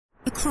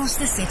across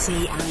the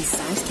city and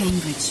South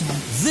Cambridgeshire.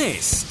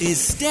 This is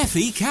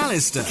Steffi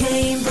Callister.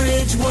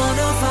 Cambridge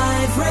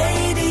 105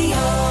 Radio.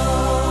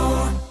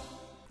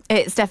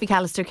 It's Steffi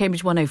Callister,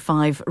 Cambridge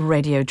 105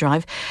 Radio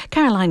Drive.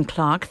 Caroline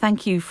Clark,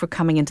 thank you for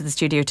coming into the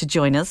studio to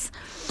join us.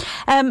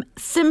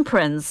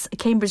 Simprints, a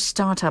Cambridge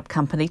startup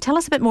company. Tell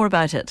us a bit more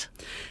about it.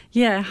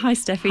 Yeah, hi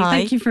Steffi. Hi.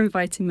 Thank you for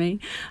inviting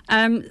me.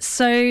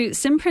 So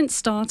Simprints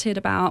started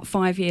about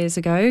 5 years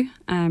ago.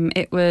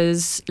 It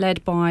was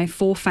led by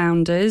 4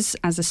 founders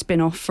as a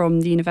spin-off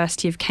from the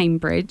University of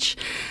Cambridge,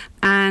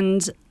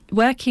 and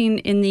working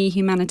in the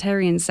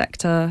humanitarian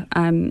sector,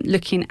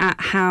 looking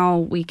at how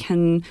we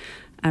can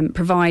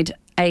provide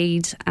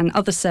aid and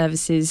other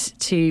services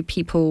to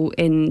people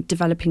in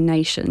developing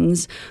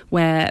nations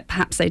where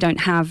perhaps they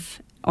don't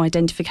have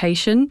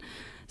identification.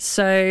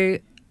 So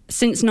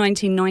since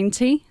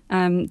 1990,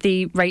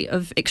 the rate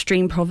of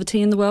extreme poverty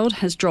in the world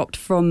has dropped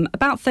from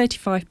about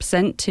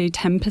 35% to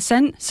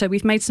 10%. So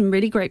we've made some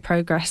really great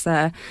progress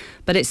there.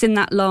 But it's in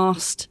that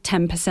last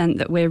 10%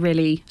 that we're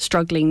really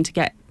struggling to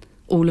get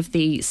all of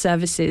the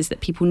services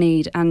that people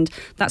need, and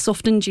that's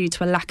often due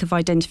to a lack of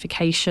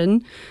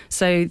identification.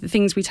 So the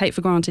things we take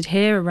for granted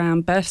here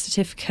around birth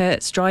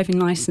certificates, driving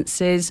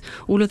licenses,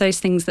 all of those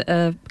things that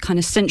are kind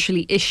of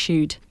centrally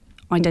issued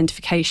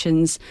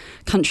identifications,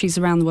 countries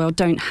around the world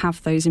don't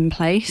have those in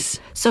place.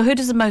 So who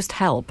does it most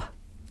help?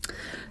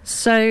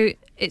 So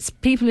it's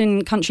people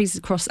in countries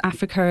across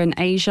Africa and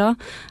Asia.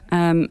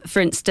 For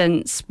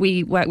instance,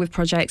 we work with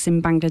projects in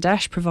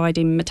Bangladesh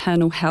providing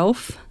maternal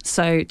health.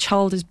 So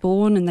child is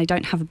born and they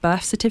don't have a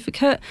birth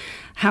certificate.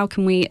 How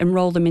can we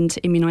enrol them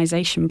into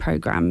immunisation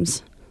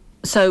programmes?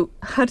 So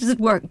how does it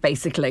work,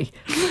 basically?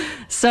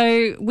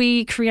 So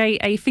we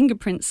create a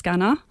fingerprint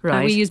scanner.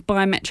 Right. We use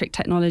biometric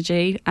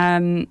technology,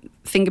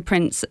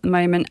 fingerprints at the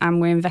moment,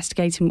 and we're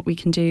investigating what we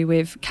can do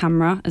with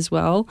camera as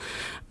well.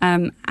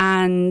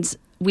 And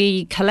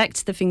we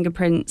collect the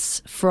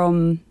fingerprints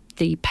from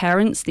the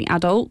parents, the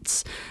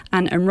adults,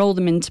 and enrol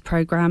them into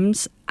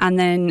programs, and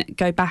then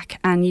go back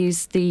and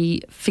use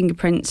the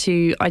fingerprint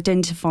to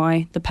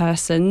identify the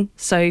person.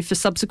 So for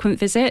subsequent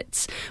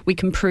visits, we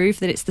can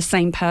prove that it's the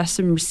same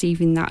person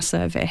receiving that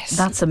service.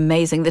 That's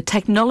amazing. The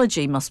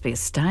technology must be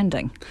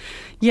astounding.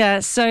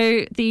 Yeah,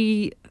 so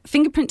the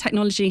fingerprint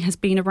technology has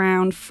been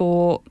around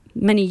for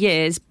many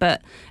years,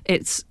 but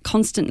it's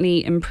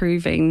constantly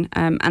improving,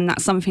 and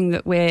that's something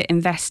that we're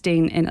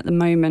investing in at the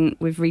moment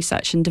with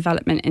research and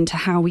development into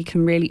how we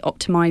can really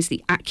optimise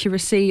the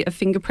accuracy of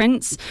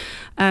fingerprints.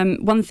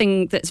 One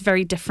thing that's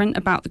very different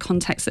about the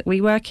context that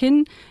we work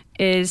in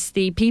is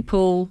the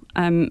people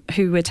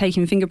who we're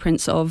taking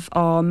fingerprints of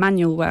are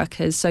manual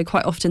workers, so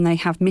quite often they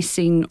have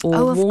missing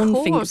or worn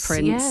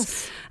fingerprints.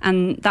 Yes.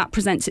 And that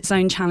presents its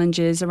own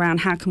challenges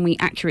around how can we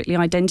accurately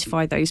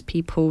identify those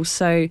people.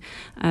 So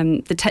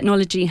the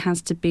technology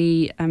has to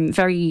be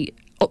very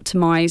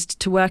optimised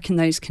to work in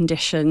those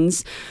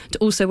conditions, to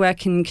also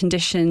work in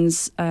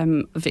conditions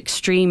of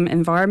extreme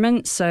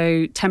environment,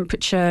 so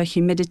temperature,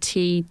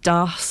 humidity,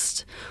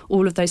 dust,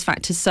 all of those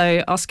factors.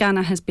 So our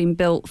scanner has been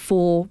built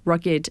for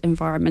rugged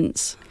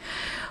environments.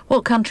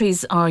 What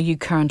countries are you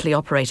currently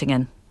operating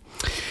in?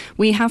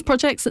 We have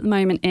projects at the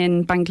moment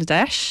in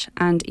Bangladesh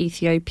and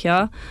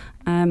Ethiopia,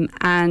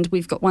 and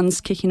we've got ones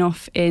kicking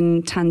off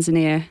in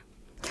Tanzania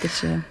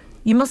this year.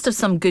 You must have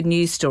some good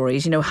news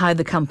stories, how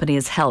the company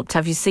has helped.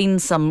 Have you seen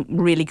some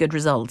really good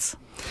results?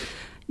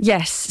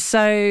 Yes.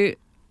 So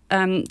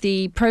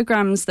the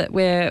programmes that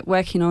we're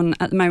working on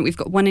at the moment, we've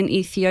got one in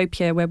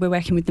Ethiopia where we're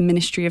working with the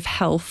Ministry of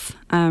Health.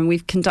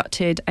 We've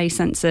conducted a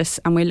census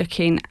and we're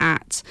looking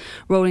at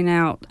rolling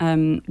out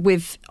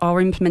with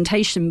our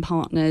implementation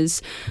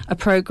partners a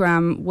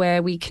programme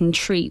where we can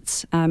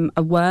treat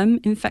a worm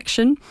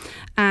infection.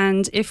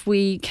 And if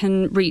we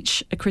can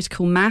reach a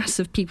critical mass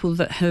of people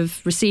that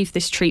have received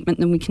this treatment,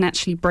 then we can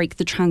actually break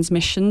the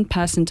transmission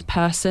person to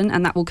person,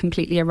 and that will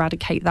completely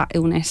eradicate that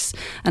illness.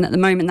 And at the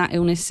moment, that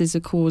illness is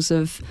a cause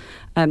of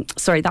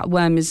that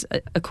worm is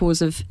a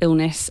cause of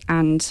illness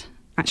and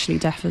actually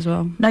death as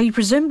well. Now, you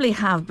presumably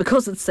have,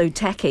 because it's so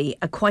techy,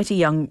 quite a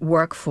young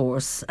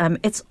workforce.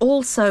 It's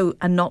also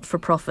a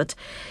not-for-profit.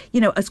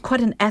 It's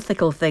quite an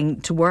ethical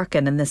thing to work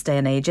in this day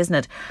and age, isn't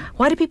it?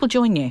 Why do people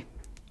join you?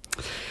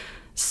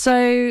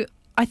 So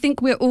I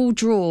think we're all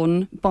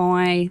drawn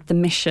by the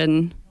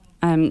mission,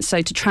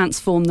 so to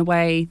transform the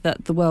way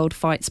that the world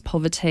fights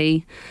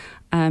poverty,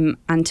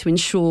 and to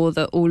ensure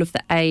that all of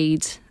the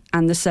aid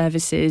and the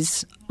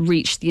services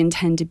reach the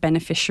intended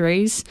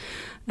beneficiaries.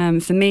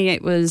 For me,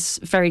 it was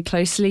very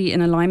closely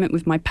in alignment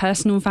with my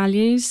personal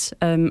values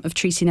of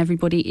treating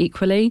everybody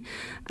equally.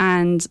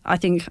 And I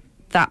think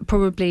that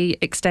probably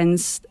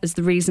extends as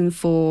the reason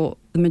for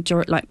the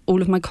majority, like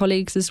all of my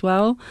colleagues as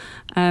well.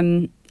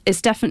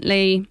 It's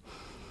definitely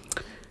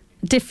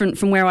different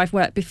from where I've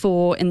worked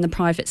before in the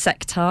private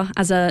sector.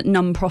 As a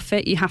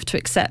non-profit, you have to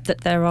accept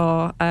that there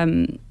are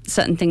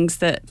certain things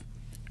that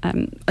are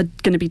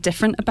going to be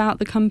different about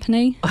the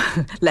company.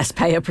 Less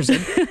pay, I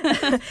presume.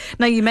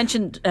 Now, you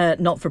mentioned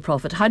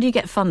not-for-profit. How do you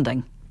get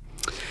funding?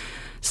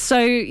 So,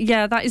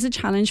 yeah, that is a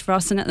challenge for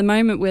us. And at the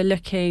moment, we're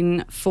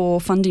looking for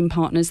funding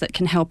partners that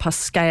can help us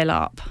scale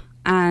up.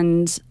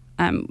 And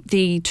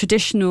the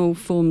traditional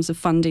forms of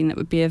funding that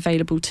would be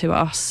available to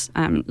us,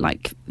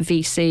 like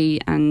VC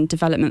and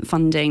development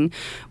funding,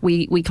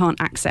 we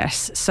can't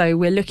access. So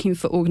we're looking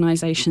for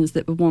organisations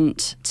that would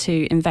want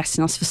to invest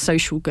in us for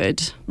social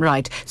good.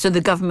 Right. So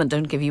the government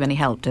don't give you any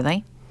help, do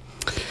they?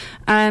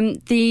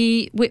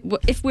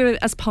 If we're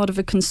as part of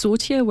a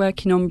consortia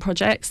working on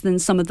projects, then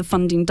some of the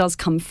funding does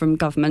come from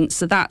government.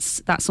 So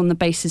that's on the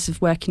basis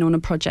of working on a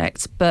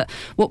project. But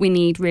what we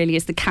need really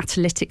is the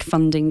catalytic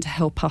funding to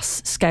help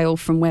us scale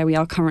from where we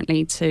are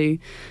currently to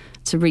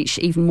reach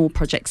even more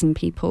projects and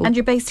people. And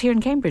you're based here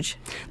in Cambridge?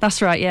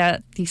 That's right, yeah,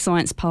 the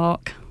Science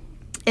Park.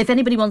 If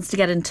anybody wants to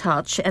get in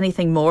touch,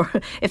 anything more,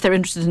 if they're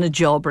interested in a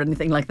job or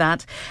anything like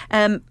that,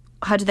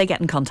 how do they get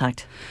in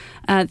contact?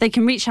 They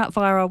can reach out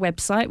via our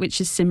website,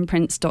 which is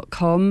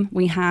simprints.com.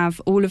 We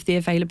have all of the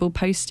available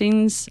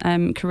postings,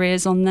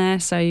 careers on there,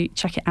 so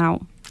check it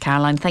out.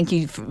 Caroline, thank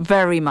you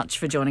very much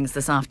for joining us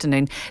this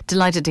afternoon.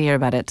 Delighted to hear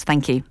about it.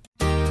 Thank you.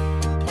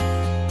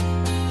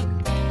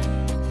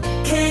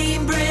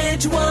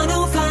 Cambridge 105.